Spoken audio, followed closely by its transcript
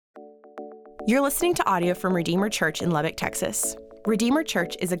You're listening to audio from Redeemer Church in Lubbock, Texas. Redeemer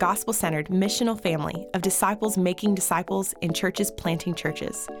Church is a gospel-centered missional family of disciples making disciples and churches planting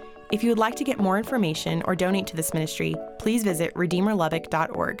churches. If you would like to get more information or donate to this ministry, please visit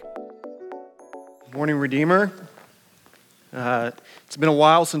redeemerlubbock.org. Good morning, Redeemer. It's been a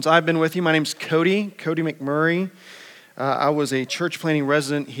while since I've been with you. My name's Cody McMurray. I was a church planting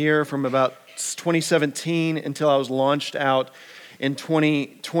resident here from about 2017 until I was launched out in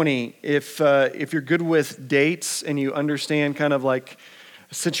 2020. If you're good with dates and you understand kind of like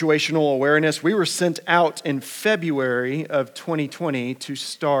situational awareness, we were sent out in February of 2020 to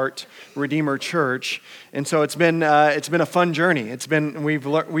start Redeemer Church, and so it's been a fun journey. We've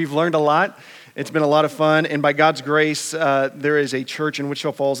learned a lot. It's been a lot of fun, and by God's grace, there is a church in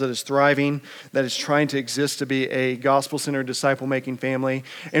Wichita Falls that is thriving, that is trying to exist to be a gospel-centered, disciple-making family,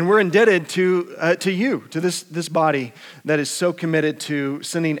 and we're indebted to this body that is so committed to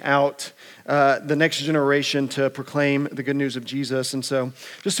sending out the next generation to proclaim the good news of Jesus, and so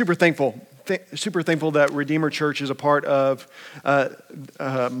just super thankful that Redeemer Church is a part of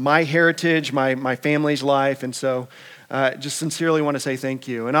my heritage, my family's life, and so just sincerely want to say thank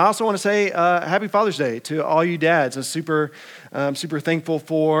you. And I also want to say Happy Father's Day to all you dads. I'm super thankful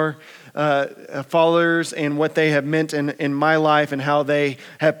for fathers and what they have meant in my life and how they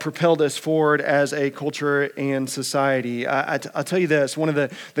have propelled us forward as a culture and society. I'll tell you this, one of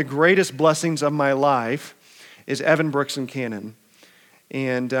the greatest blessings of my life is Evan Brooks and Cannon.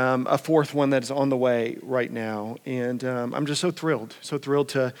 And a fourth one that is on the way right now. And I'm just so thrilled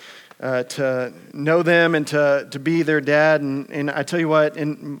to know them and to be their dad. And I tell you what,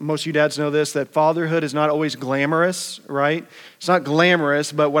 and most of you dads know this, that fatherhood is not always glamorous, right? It's not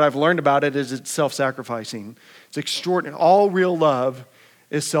glamorous, but what I've learned about it is it's self-sacrificing. It's extraordinary. All real love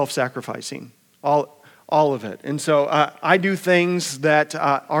is self-sacrificing, all of it. And so I do things that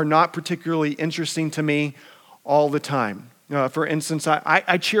are not particularly interesting to me all the time. For instance,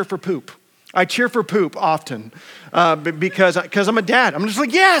 I cheer for poop. I cheer for poop often because I'm a dad. I'm just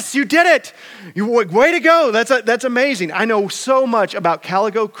like, yes, you did it. Way to go. That's amazing. I know so much about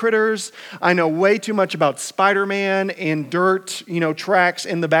calico critters. I know way too much about Spider-Man and dirt, tracks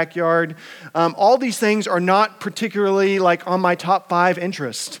in the backyard. All these things are not particularly like on my top 5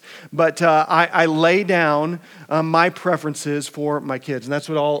 interests, but I lay down my preferences for my kids, and that's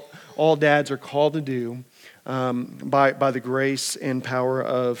what all dads are called to do. By the grace and power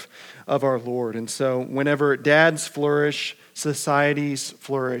of our Lord. And so whenever dads flourish, societies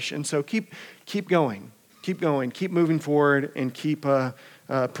flourish. And so keep going, keep moving forward, and keep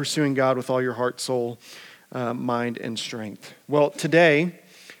pursuing God with all your heart, soul, mind, and strength. Well, today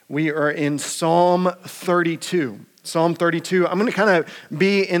we are in Psalm 32. Psalm 32, I'm going to kind of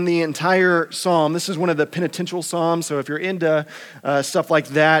be in the entire psalm. This is one of the penitential psalms, so if you're into stuff like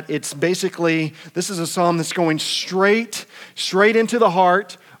that, it's basically, this is a psalm that's going straight into the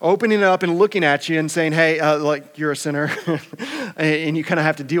heart, opening it up and looking at you and saying, hey, like you're a sinner, and you kind of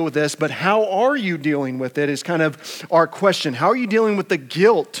have to deal with this, but how are you dealing with it is kind of our question. How are you dealing with the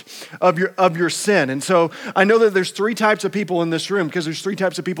guilt of your sin? And so I know that there's 3 types of people in this room, because there's 3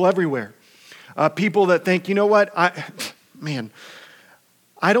 types of people everywhere. People that think, you know what, I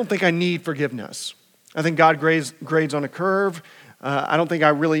don't think I need forgiveness. I think God grades on a curve. I don't think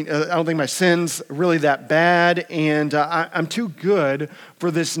my sin's really that bad, and I'm too good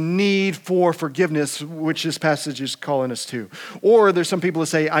for this need for forgiveness, which this passage is calling us to. Or there's some people that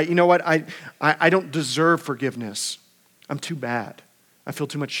say, I don't deserve forgiveness. I'm too bad. I feel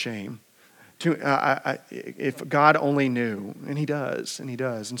too much shame. If God only knew, and He does,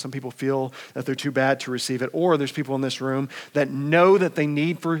 and some people feel that they're too bad to receive it, or there's people in this room that know that they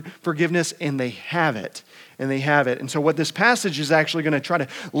need forgiveness, and they have it, and so what this passage is actually going to try to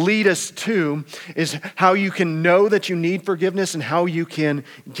lead us to is how you can know that you need forgiveness and how you can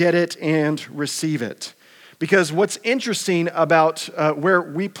get it and receive it. Because what's interesting about where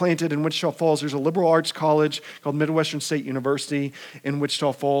we planted in Wichita Falls, there's a liberal arts college called Midwestern State University in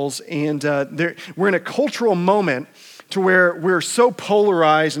Wichita Falls, and we're in a cultural moment to where we're so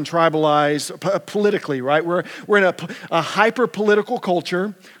polarized and tribalized politically, right? We're in a hyper-political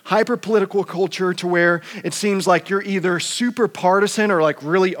culture to where it seems like you're either super partisan or like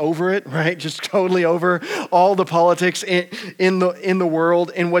really over it, right? Just totally over all the politics in the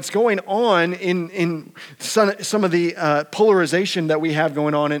world. And what's going on in some of the polarization that we have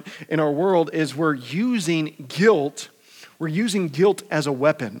going on in our world is we're using guilt as a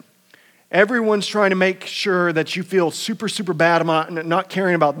weapon. Everyone's trying to make sure that you feel super, super bad about not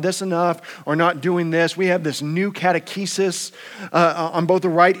caring about this enough or not doing this. We have this new catechesis on both the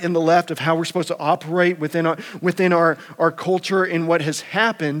right and the left of how we're supposed to operate within our culture. And what has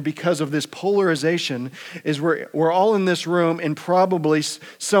happened because of this polarization is we're all in this room, and probably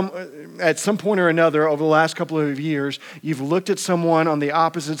at some point or another over the last couple of years, you've looked at someone on the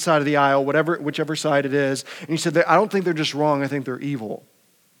opposite side of the aisle, whichever side it is, and you said, I don't think they're just wrong, I think they're evil.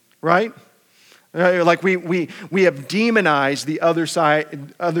 Right? Like we have demonized the other side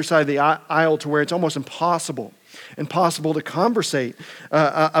of the aisle to where it's almost impossible to conversate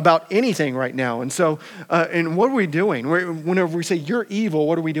about anything right now. And so, and what are we doing? Whenever we say you're evil,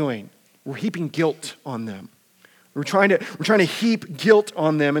 what are we doing? We're heaping guilt on them. We're trying to heap guilt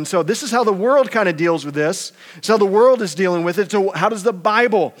on them. And so this is how the world kind of deals with this. It's how the world is dealing with it. So how does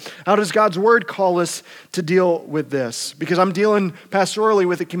God's word call us to deal with this? Because I'm dealing pastorally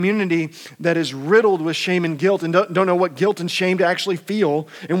with a community that is riddled with shame and guilt and don't know what guilt and shame to actually feel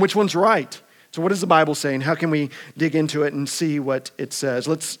and which one's right. So what does the Bible say, and how can we dig into it and see what it says?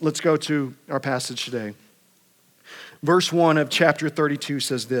 Let's go to our passage today. Verse 1 of chapter 32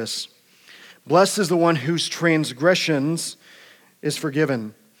 says this: "Blessed is the one whose transgressions is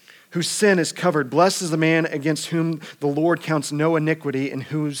forgiven, whose sin is covered. Blessed is the man against whom the Lord counts no iniquity, in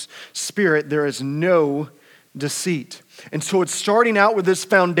whose spirit there is no deceit." And so it's starting out with this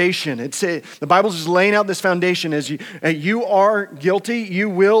foundation. The Bible's just laying out this foundation as you are guilty. You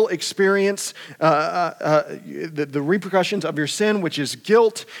will experience the repercussions of your sin, which is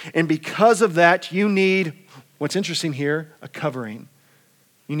guilt. And because of that, you need, what's interesting here, a covering.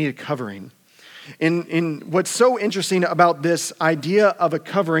 You need a covering. And what's so interesting about this idea of a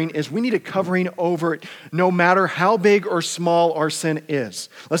covering is we need a covering over it no matter how big or small our sin is.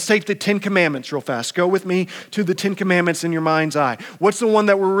 Let's take the 10 Commandments real fast. Go with me to the 10 Commandments in your mind's eye. What's the one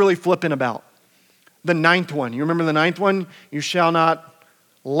that we're really flipping about? The 9th one. You remember the 9th one? You shall not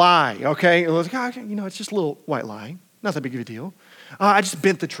lie, okay? It's just a little white lie. Not that big of a deal. I just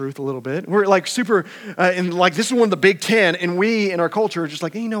bent the truth a little bit. We're like super, and like this is one of the big 10, and we in our culture are just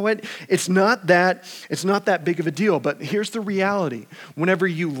like, hey, you know what? It's not that big of a deal. But here's the reality: whenever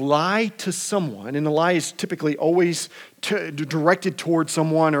you lie to someone, and the lie is typically always directed towards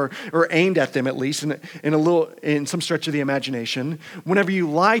someone or aimed at them, at least in some stretch of the imagination. Whenever you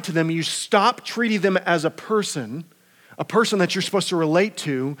lie to them, you stop treating them as a person that you're supposed to relate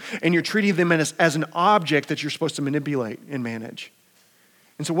to, and you're treating them as an object that you're supposed to manipulate and manage.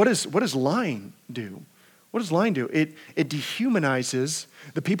 And so what does lying do? What does lying do? It dehumanizes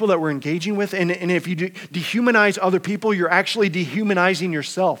the people that we're engaging with, and if you dehumanize other people, you're actually dehumanizing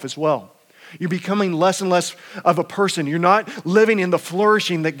yourself as well. You're becoming less and less of a person. You're not living in the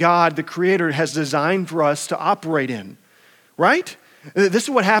flourishing that God, the Creator, has designed for us to operate in, right? This is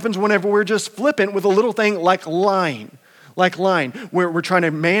what happens whenever we're just flippant with a little thing like lying. We're trying to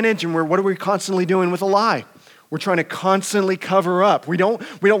manage, and what are we constantly doing with a lie? We're trying to constantly cover up. We don't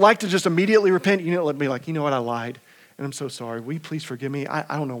like to just immediately repent. Let me like, you know what, I lied, and I'm so sorry. Will you please forgive me?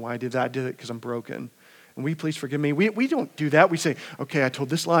 I don't know why I did that. I did it because I'm broken. And will you please forgive me? We don't do that. We say, okay, I told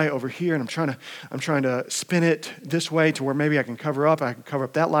this lie over here, and I'm trying to spin it this way to where maybe I can cover up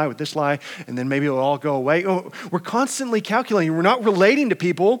that lie with this lie, and then maybe it'll all go away. Oh, we're constantly calculating. We're not relating to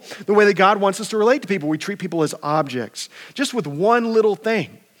people the way that God wants us to relate to people. We treat people as objects, just with one little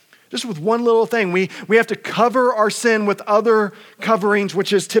thing. We have to cover our sin with other coverings,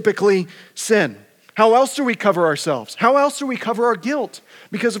 which is typically sin. How else do we cover ourselves? How else do we cover our guilt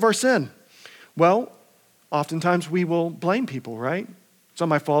because of our sin? Well, oftentimes we will blame people, right? It's not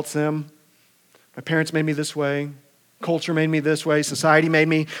my fault, it's them. My parents made me this way. Culture made me this way. Society made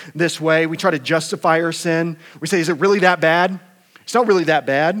me this way. We try to justify our sin. We say, is it really that bad? It's not really that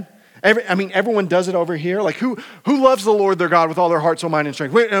bad. Everyone does it over here. Like, who loves the Lord their God with all their heart, soul, mind, and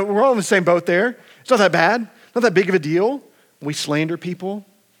strength? We're all in the same boat there. It's not that bad. Not that big of a deal. We slander people.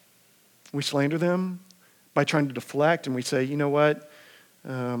 We slander them by trying to deflect, and we say, you know what?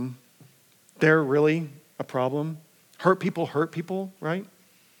 They're really a problem. Hurt people, right?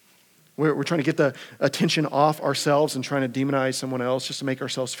 We're trying to get the attention off ourselves and trying to demonize someone else just to make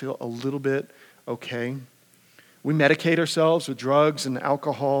ourselves feel a little bit okay. We medicate ourselves with drugs and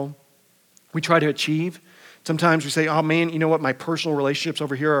alcohol. We try to achieve. Sometimes we say, oh man, you know what? My personal relationships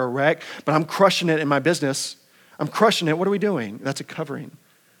over here are a wreck, but I'm crushing it in my business. I'm crushing it. What are we doing? That's a covering.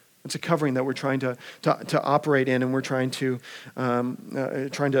 It's a covering that we're trying to operate in, and we're trying to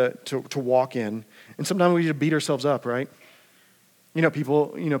walk in. And sometimes we need to beat ourselves up, right?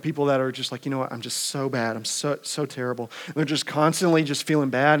 People that are just like, you know what, I'm just so bad. I'm so terrible. And they're just constantly just feeling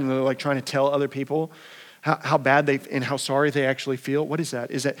bad, and they're like trying to tell other people how bad they and how sorry they actually feel? What is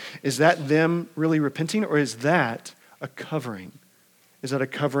that? Is that them really repenting, or is that a covering? Is that a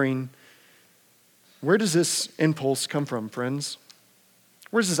covering? Where does this impulse come from, friends?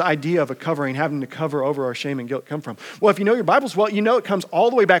 Where does this idea of a covering, having to cover over our shame and guilt, come from? Well, if you know your Bibles well, you know it comes all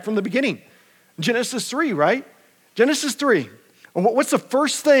the way back from the beginning. Genesis 3, right? Genesis 3. What's the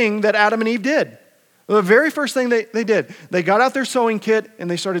first thing that Adam and Eve did? The very first thing they did, they got out their sewing kit and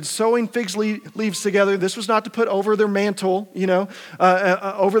they started sewing fig leaves together. This was not to put over their mantle,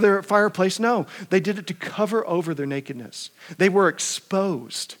 over their fireplace. No, they did it to cover over their nakedness. They were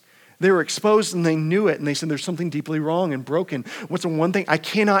exposed. They were exposed and they knew it, and they said there's something deeply wrong and broken. What's the one thing? I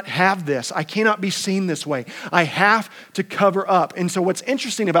cannot have this. I cannot be seen this way. I have to cover up. And so what's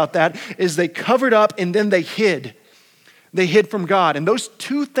interesting about that is they covered up and then they hid. They hid from God. And those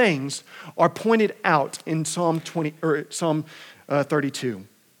two things are pointed out in Psalm 32.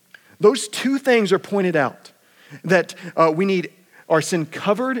 Those two things are pointed out, that we need our sin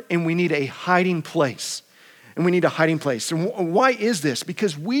covered and we need a hiding place. And we need a hiding place. And why is this?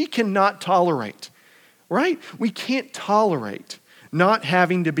 Because we cannot tolerate, right? We can't tolerate not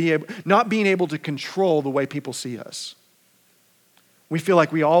being able to control the way people see us. We feel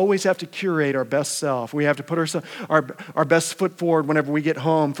like we always have to curate our best self. We have to put our best foot forward whenever we get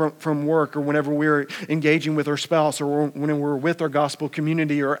home from work, or whenever we're engaging with our spouse, or when we're with our gospel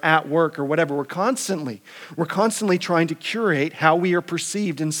community, or at work, or whatever. We're constantly trying to curate how we are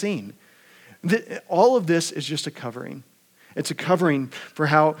perceived and seen. All of this is just a covering. It's a covering for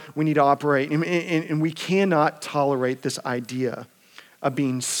how we need to operate. And we cannot tolerate this idea of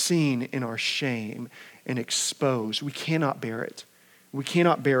being seen in our shame and exposed. We cannot bear it. We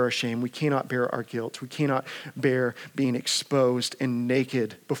cannot bear our shame. We cannot bear our guilt. We cannot bear being exposed and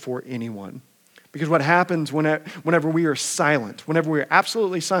naked before anyone. Because what happens whenever we are silent, whenever we are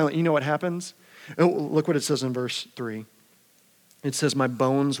absolutely silent, you know what happens? Look what it says in verse 3. It says, my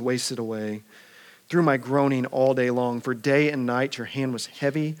bones wasted away through my groaning all day long. For day and night your hand was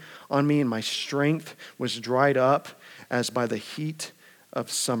heavy on me, and my strength was dried up as by the heat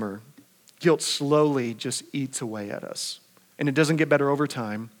of summer. Guilt slowly just eats away at us. And it doesn't get better over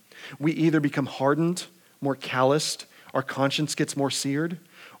time. We either become hardened, more calloused, our conscience gets more seared,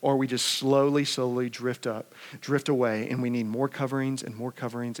 or we just slowly drift away, and we need more coverings and more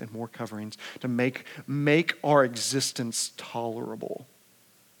coverings and more coverings to make our existence tolerable.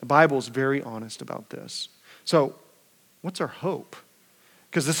 The Bible is very honest about this. So, what's our hope?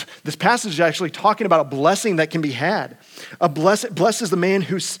 Because this passage is actually talking about a blessing that can be had. Blessed is the man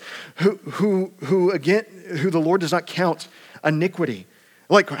who the Lord does not count iniquity.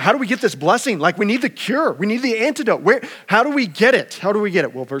 Like, how do we get this blessing? Like, we need the cure. We need the antidote. How do we get it? How do we get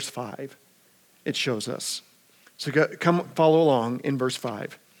it? Well, verse 5, it shows us. So come follow along in verse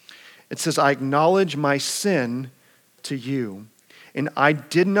 5. It says, I acknowledge my sin to you, and I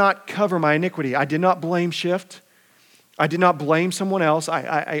did not cover my iniquity. I did not blame shift. I did not blame someone else.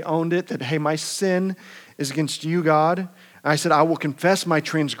 I owned it that, hey, my sin is against you, God. I said, I will confess my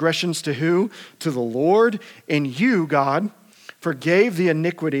transgressions to who? To the Lord, and you, God, forgave the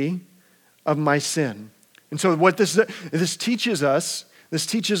iniquity of my sin. And so what this teaches us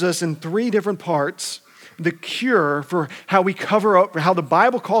in three different parts, the cure for how we cover up, how the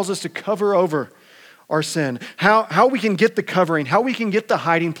Bible calls us to cover over our sin, how we can get the covering, how we can get the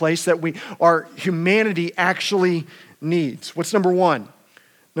hiding place that our humanity actually needs. What's number one?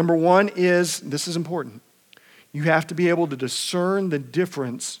 Number one is, this is important, you have to be able to discern the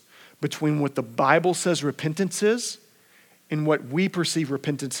difference between what the Bible says repentance is and what we perceive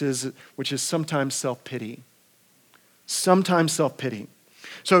repentance is, which is sometimes self-pity. Sometimes self-pity.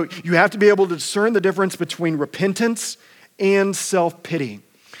 So you have to be able to discern the difference between repentance and self-pity.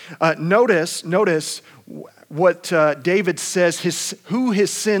 Notice what David says, who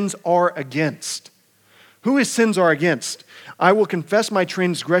his sins are against. Who his sins are against. I will confess my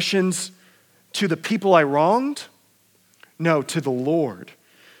transgressions to the people I wronged? No, to the Lord.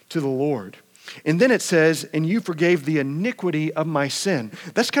 To the Lord. And then it says, and you forgave the iniquity of my sin.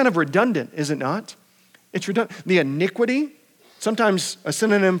 That's kind of redundant, is it not? It's redundant. The iniquity, sometimes a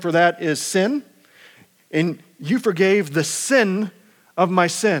synonym for that is sin. And you forgave the sin of my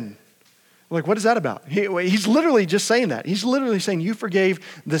sin. Like, what is that about? He's literally just saying that. He's literally saying, you forgave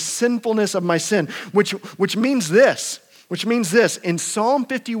the sinfulness of my sin, which means this. In Psalm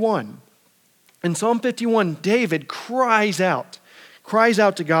 51, David cries out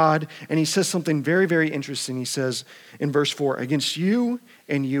to God, and he says something very, very interesting. He says in verse 4, against you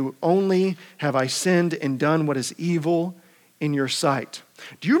and you only have I sinned and done what is evil in your sight.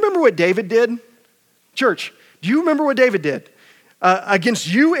 Do you remember what David did? Church, do you remember what David did?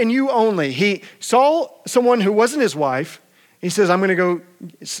 against you and you only. He saw someone who wasn't his wife. He says, I'm going to go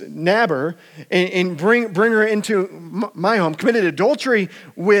nab her and bring her into my home, committed adultery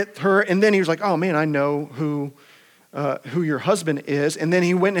with her. And then he was like, oh man, I know who your husband is. And then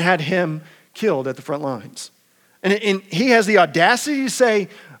he went and had him killed at the front lines. And he has the audacity to say,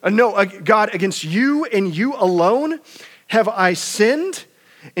 no, God, against you and you alone have I sinned.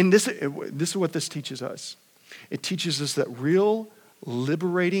 And this is what this teaches us. It teaches us that real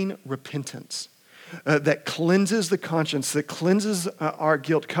liberating repentance that cleanses the conscience, that cleanses our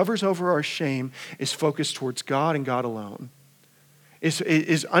guilt, covers over our shame, is focused towards God and God alone.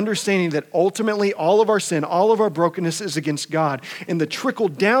 Is understanding that ultimately all of our sin, all of our brokenness is against God. And the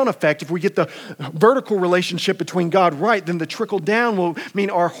trickle-down effect, if we get the vertical relationship between God right, then the trickle-down will mean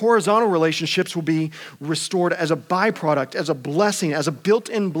our horizontal relationships will be restored as a byproduct, as a blessing, as a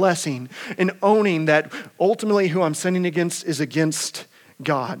built-in blessing, and owning that ultimately who I'm sinning against is against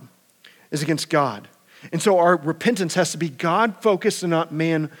God, And so our repentance has to be God-focused and not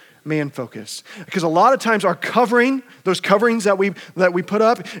man-focused. Because a lot of times our covering, those coverings that we put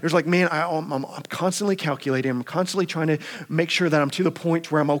up, it's like, man, I'm constantly calculating. I'm constantly trying to make sure that I'm to the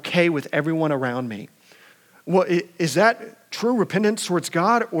point where I'm okay with everyone around me. Well, is that true repentance towards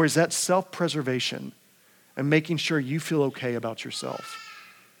God, or is that self-preservation and making sure you feel okay about yourself?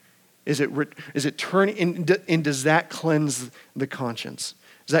 Is it turning, and does that cleanse the conscience?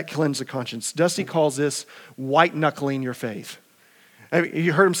 Does that cleanse the conscience? Dusty calls this white-knuckling your faith.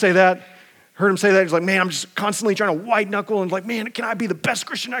 You heard him say that? He's like, man, I'm just constantly trying to white knuckle and like, man, can I be the best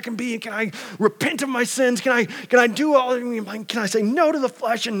Christian I can be? And can I repent of my sins? Can I do all? Can I say no to the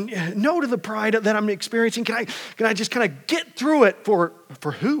flesh and no to the pride that I'm experiencing? Can I just kind of get through it for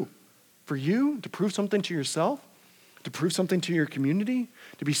who? For you? To prove something to yourself? To prove something to your community?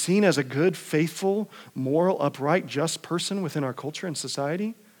 To be seen as a good, faithful, moral, upright, just person within our culture and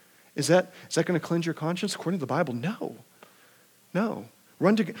society? Is that going to cleanse your conscience? According to the Bible, no. No.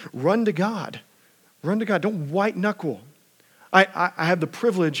 Run to God. Run to God. Don't white knuckle. I have the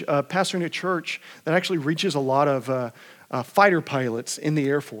privilege of pastoring a church that actually reaches a lot of fighter pilots in the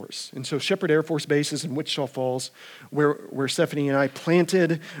Air Force. And so Shepherd Air Force Base is in Wichita Falls, where Stephanie and I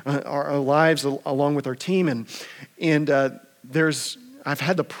planted our lives along with our team. And I've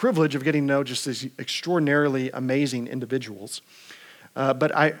had the privilege of getting to know just these extraordinarily amazing individuals.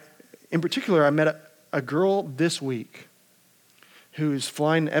 But in particular, I met a girl this week who's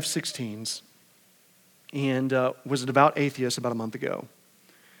flying F-16s and was a devout atheist about a month ago.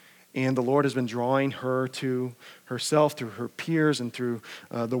 And the Lord has been drawing her to herself through her peers and through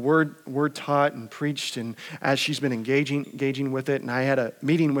the word taught and preached, and as she's been engaging with it. And I had a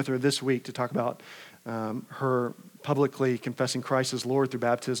meeting with her this week to talk about her publicly confessing Christ as Lord through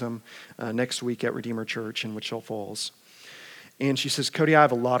baptism next week at Redeemer Church in Wichita Falls. And she says, Cody, I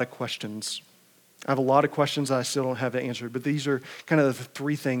have a lot of questions. I have a lot of questions that I still don't have answered, but these are kind of the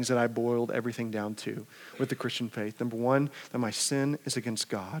three things that I boiled everything down to with the Christian faith. Number one, that my sin is against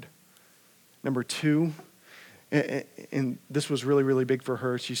God. Number two, and this was really, really big for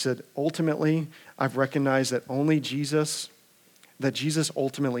her, she said, ultimately, I've recognized that Jesus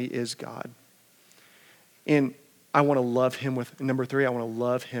ultimately is God. And I want to love him number three, I want to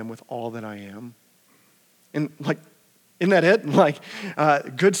love him with all that I am. And isn't that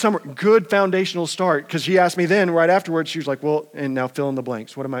it? Good foundational start. Because she asked me then, right afterwards, she was like, well, and now fill in the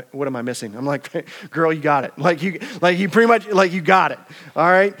blanks. What am I missing? I'm like, girl, you got it. You pretty much, you got it. All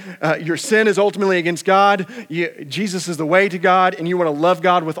right? Your sin is ultimately against God. Jesus is the way to God, and you want to love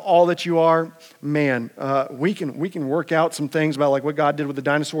God with all that you are. Man, we can work out some things about what God did with the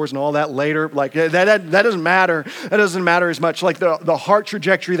dinosaurs and all that later. That doesn't matter. That doesn't matter as much. The heart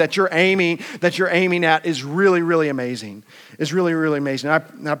trajectory that you're aiming at is really, really amazing. It's really, really amazing. I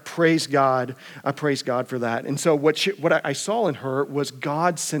praise God. I praise God for that. And so what I saw in her was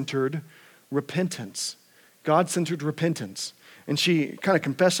God-centered repentance. God-centered repentance. And she kind of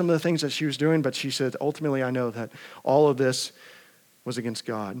confessed some of the things that she was doing, but she said, ultimately, I know that all of this was against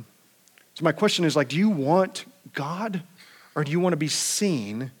God. So my question is, do you want God, or do you want to be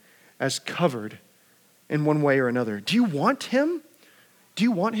seen as covered in one way or another? Do you want him? Do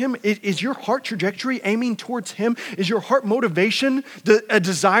you want him? Is your heart trajectory aiming towards him? Is your heart motivation a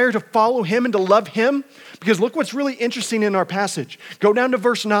desire to follow him and to love him? Because look what's really interesting in our passage. Go down to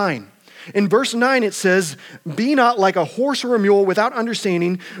verse 9. In verse 9 it says, be not like a horse or a mule without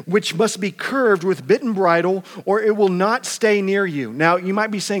understanding, which must be curbed with bit and bridle, or it will not stay near you. Now you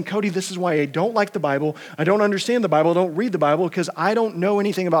might be saying, Cody, this is why I don't like the Bible. I don't understand the Bible. I don't read the Bible because I don't know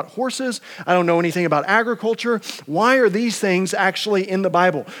anything about horses. I don't know anything about agriculture. Why are these things actually in the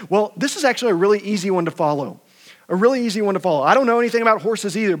Bible? Well, this is actually a really easy one to follow. A really easy one to follow. I don't know anything about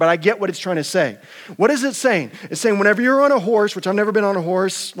horses either, but I get what it's trying to say. What is it saying? It's saying whenever you're on a horse, which I've never been on a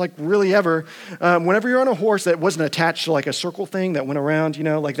horse, like really ever, whenever you're on a horse that wasn't attached to like a circle thing that went around,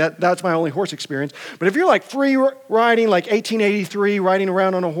 like that's my only horse experience. But if you're like free riding, like 1883, riding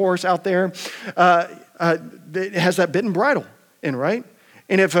around on a horse out there, it has that bit and bridle in, right?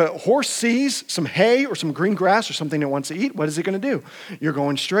 And if a horse sees some hay or some green grass or something it wants to eat, what is it going to do? You're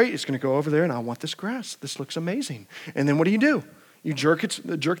going straight. It's going to go over there, and I want this grass. This looks amazing. And then what do? You jerk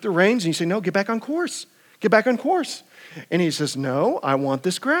the reins, and you say, no, get back on course. Get back on course. And he says, no, I want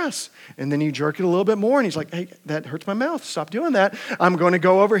this grass. And then you jerk it a little bit more, and he's like, hey, that hurts my mouth. Stop doing that. I'm going to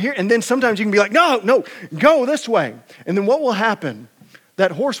go over here. And then sometimes you can be like, no, go this way. And then what will happen?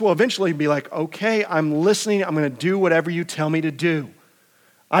 That horse will eventually be like, okay, I'm listening. I'm going to do whatever you tell me to do.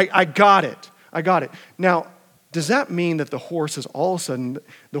 I got it. Now, does that mean that the horse is all of a sudden,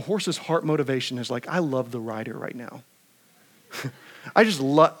 the horse's heart motivation is like, I love the rider right now. I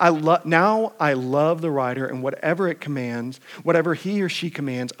love the rider, and whatever it commands, whatever he or she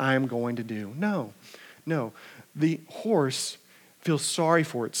commands, I am going to do. No. The horse feels sorry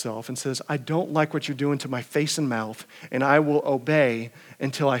for itself and says, I don't like what you're doing to my face and mouth, and I will obey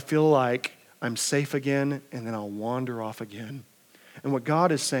until I feel like I'm safe again, and then I'll wander off again. And what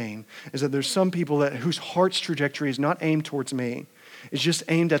God is saying is that there's some people whose heart's trajectory is not aimed towards me. It's just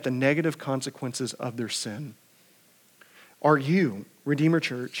aimed at the negative consequences of their sin. Are you, Redeemer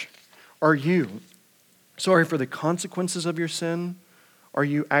Church, are you sorry for the consequences of your sin? Are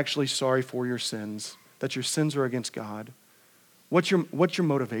you actually sorry for your sins, that your sins are against God? What's your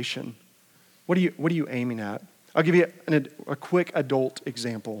motivation? What are you aiming at? I'll give you a quick adult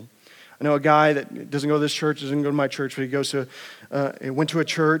example. I know a guy that doesn't go to this church, doesn't go to my church, but he went to a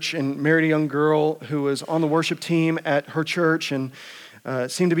church and married a young girl who was on the worship team at her church and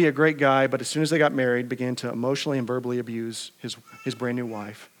seemed to be a great guy, but as soon as they got married, began to emotionally and verbally abuse his brand new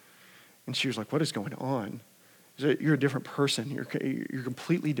wife. And she was like, what is going on? You're a different person. You're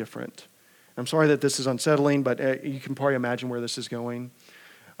completely different. I'm sorry that this is unsettling, but you can probably imagine where this is going.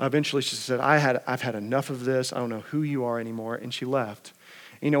 Eventually she said, I've had enough of this. I don't know who you are anymore. And she left.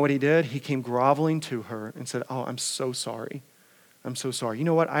 You know what he did? He came groveling to her and said, oh, I'm so sorry. I'm so sorry. You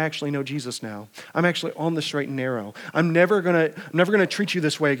know what? I actually know Jesus now. I'm actually on the straight and narrow. I'm never gonna treat you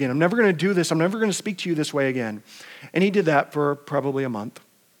this way again. I'm never gonna do this. I'm never gonna speak to you this way again. And he did that for probably a month,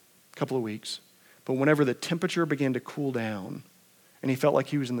 a couple of weeks. But whenever the temperature began to cool down and he felt like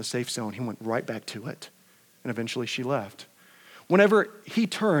he was in the safe zone, he went right back to it. And eventually she left. Whenever he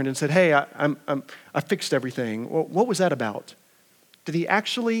turned and said, hey, I fixed everything, well, what was that about? Did he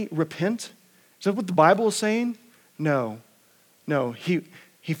actually repent? Is that what the Bible is saying? No,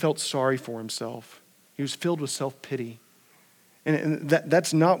 he felt sorry for himself. He was filled with self-pity. And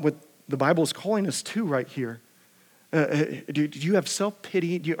that's not what the Bible is calling us to right here. Do you have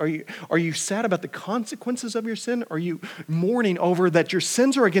self-pity? Are you sad about the consequences of your sin? Are you mourning over that your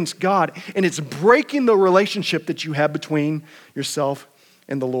sins are against God and it's breaking the relationship that you have between yourself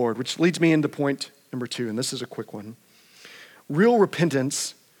and the Lord? Which leads me into point number 2, and this is a quick one. Real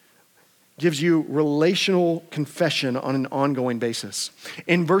repentance gives you relational confession on an ongoing basis.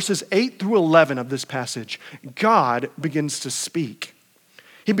 In verses 8 through 11 of this passage, God begins to speak.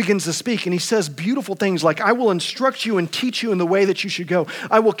 He begins to speak and he says beautiful things like, I will instruct you and teach you in the way that you should go.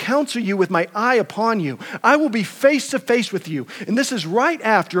 I will counsel you with my eye upon you. I will be face to face with you. And this is right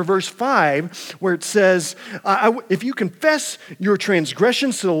after verse 5 where it says, if you confess your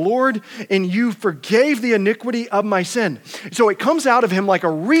transgressions to the Lord and you forgave the iniquity of my sin. So it comes out of him like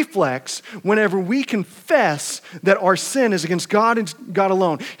a reflex whenever we confess that our sin is against God and God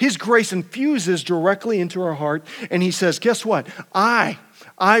alone. His grace infuses directly into our heart and he says, guess what? I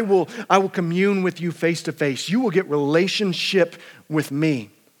will commune with you face to face. You will get relationship with me.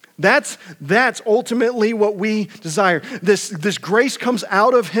 That's ultimately what we desire. This grace comes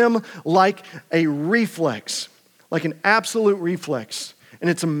out of him like a reflex, like an absolute reflex. And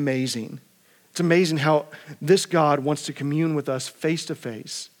it's amazing. It's amazing how this God wants to commune with us face to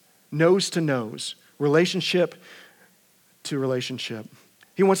face, nose to nose, relationship to relationship.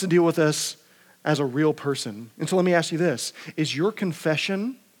 He wants to deal with us as a real person. And so let me ask you this. Is your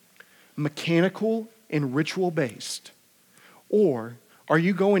confession mechanical and ritual based? Or are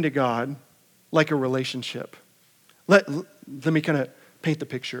you going to God like a relationship? Let me kind of paint the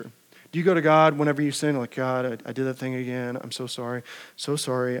picture. Do you go to God whenever you sin, like, God, I did that thing again. I'm so sorry.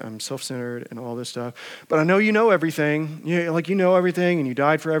 I'm self-centered and all this stuff. But I know you know everything. You know everything and you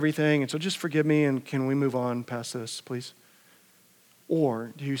died for everything. And so just forgive me and can we move on past this, please?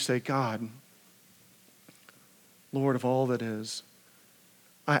 Or do you say, God, Lord of all that is,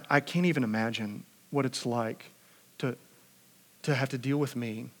 I can't even imagine what it's like to have to deal with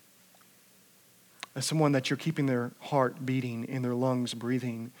me as someone that you're keeping their heart beating and their lungs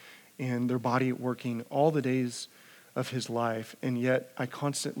breathing and their body working all the days of his life, and yet I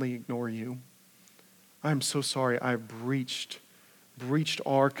constantly ignore you. I'm so sorry. I've breached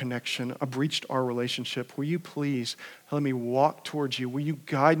our connection. I breached our relationship. Will you please let me walk towards you? Will you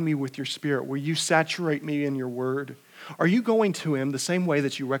guide me with your Spirit? Will you saturate me in your word? Are you going to him the same way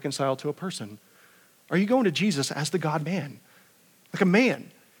that you reconcile to a person? Are you going to Jesus as the God-man? Like a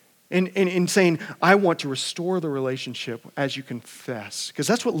man? And saying, I want to restore the relationship as you confess. Because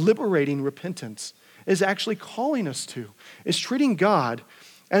that's what liberating repentance is actually calling us to. Is treating God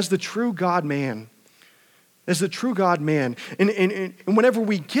as the true God-man. As the true God-man. And whenever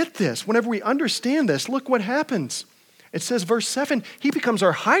we get this, whenever we understand this, look what happens. It says, verse 7, he becomes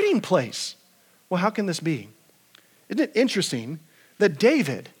our hiding place. Well, how can this be? Isn't it interesting that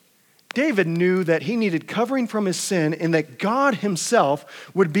David knew that he needed covering from his sin and that God himself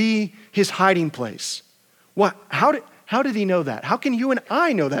would be his hiding place. Well, how did he know that? How can you and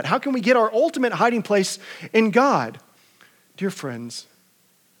I know that? How can we get our ultimate hiding place in God? Dear friends,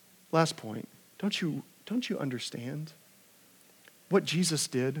 last point, don't you understand what Jesus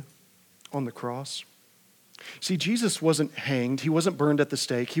did on the cross? See, Jesus wasn't hanged. He wasn't burned at the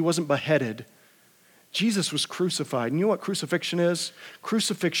stake. He wasn't beheaded. Jesus was crucified. And you know what crucifixion is?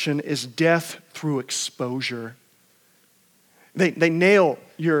 Crucifixion is death through exposure. They nail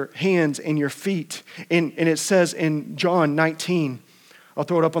your hands and your feet. And it says in John 19, I'll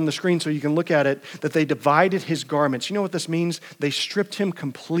throw it up on the screen so you can look at it, that they divided his garments. You know what this means? They stripped him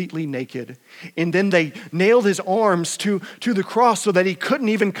completely naked. And then they nailed his arms to the cross so that he couldn't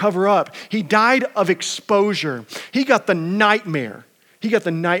even cover up. He died of exposure. He got the nightmare. He got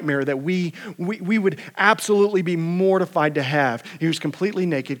the nightmare that we would absolutely be mortified to have. He was completely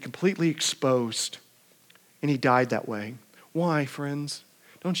naked, completely exposed, and he died that way. Why, friends?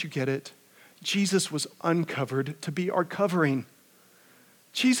 Don't you get it? Jesus was uncovered to be our covering.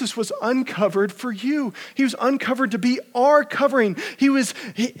 Jesus was uncovered for you. He was uncovered to be our covering.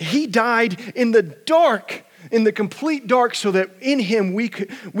 He died in the dark, in the complete dark, so that in him we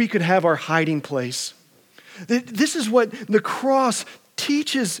could have our hiding place. This is what the cross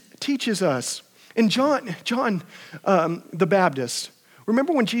teaches us. And John the Baptist,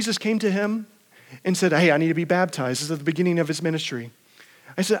 remember when Jesus came to him and said, hey, I need to be baptized. This is at the beginning of his ministry.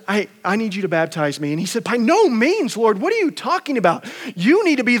 I said, I need you to baptize me. And he said, by no means, Lord, what are you talking about? You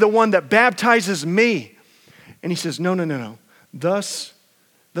need to be the one that baptizes me. And he says, no. Thus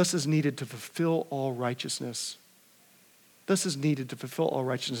is needed to fulfill all righteousness. This is needed to fulfill all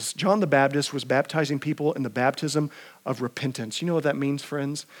righteousness. John the Baptist was baptizing people in the baptism of repentance. You know what that means,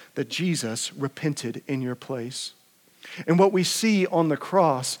 friends? That Jesus repented in your place. And what we see on the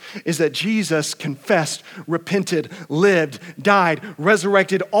cross is that Jesus confessed, repented, lived, died,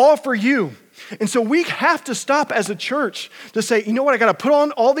 resurrected, all for you. And so we have to stop as a church to say, you know what, I got to put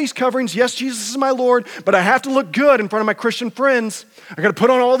on all these coverings. Yes, Jesus is my Lord, but I have to look good in front of my Christian friends. I got to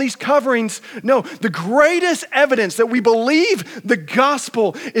put on all these coverings. No, the greatest evidence that we believe the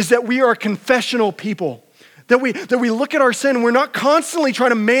gospel is that we are a confessional people. That we look at our sin and we're not constantly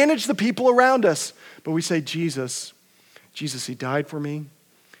trying to manage the people around us, but we say, Jesus, he died for me.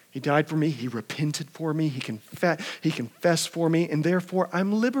 He died for me. He repented for me. He confessed for me, and therefore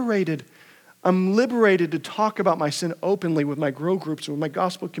I'm liberated. I'm liberated to talk about my sin openly with my grow groups, with my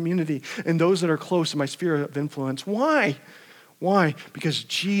gospel community, and those that are close to my sphere of influence. Why? Why? Because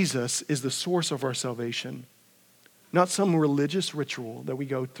Jesus is the source of our salvation, not some religious ritual that we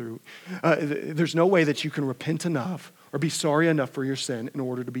go through. There's no way that you can repent enough or be sorry enough for your sin in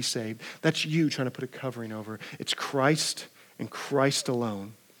order to be saved. That's you trying to put a covering over. It's Christ and Christ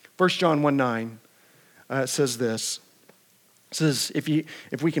alone. 1 John 1:9 says this. It says,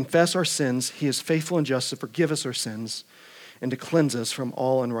 if we confess our sins, he is faithful and just to forgive us our sins and to cleanse us from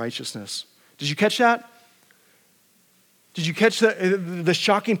all unrighteousness. Did you catch that? Did you catch the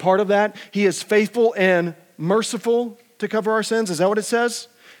shocking part of that? He is faithful and merciful to cover our sins. Is that what it says?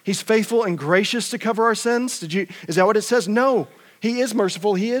 He's faithful and gracious to cover our sins. Is that what it says? No. He is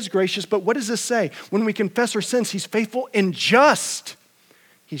merciful. He is gracious. But what does this say? When we confess our sins, he's faithful and just.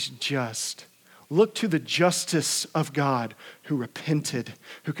 He's just. Look to the justice of God who repented,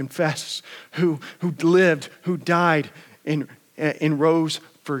 who confessed, who lived, who died, and rose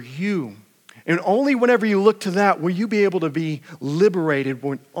for you. And only whenever you look to that will you be able to be liberated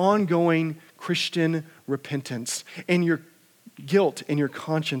with ongoing Christian repentance. And your guilt and your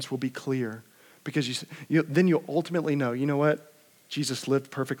conscience will be clear. Because then you'll ultimately know, you know what? Jesus lived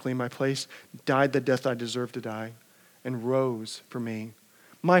perfectly in my place, died the death I deserved to die, and rose for me.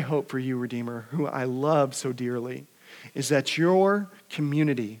 My hope for you, Redeemer, who I love so dearly, is that your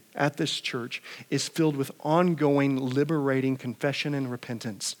community at this church is filled with ongoing, liberating confession and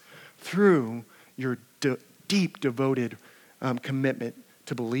repentance through your deep, devoted commitment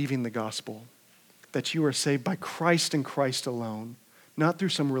to believing the gospel, that you are saved by Christ and Christ alone, not through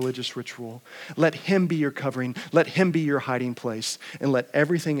some religious ritual. Let him be your covering, let him be your hiding place, and let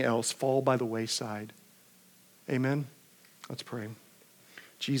everything else fall by the wayside. Amen? Let's pray.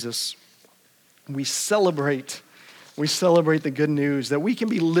 Jesus, we celebrate the good news that we can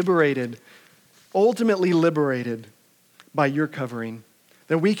be liberated, ultimately liberated by your covering,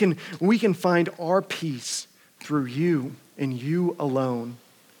 that we can find our peace through you and you alone,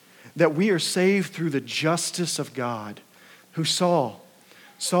 that we are saved through the justice of God, who saw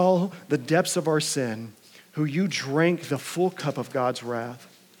the depths of our sin, who you drank the full cup of God's wrath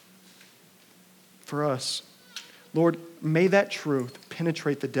for us. Lord, may that truth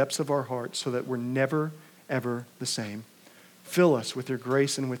penetrate the depths of our hearts so that we're never, ever the same. Fill us with your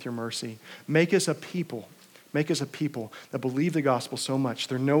grace and with your mercy. Make us a people that believe the gospel so much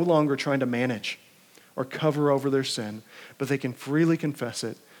they're no longer trying to manage or cover over their sin, but they can freely confess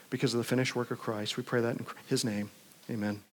it because of the finished work of Christ. We pray that in his name. Amen.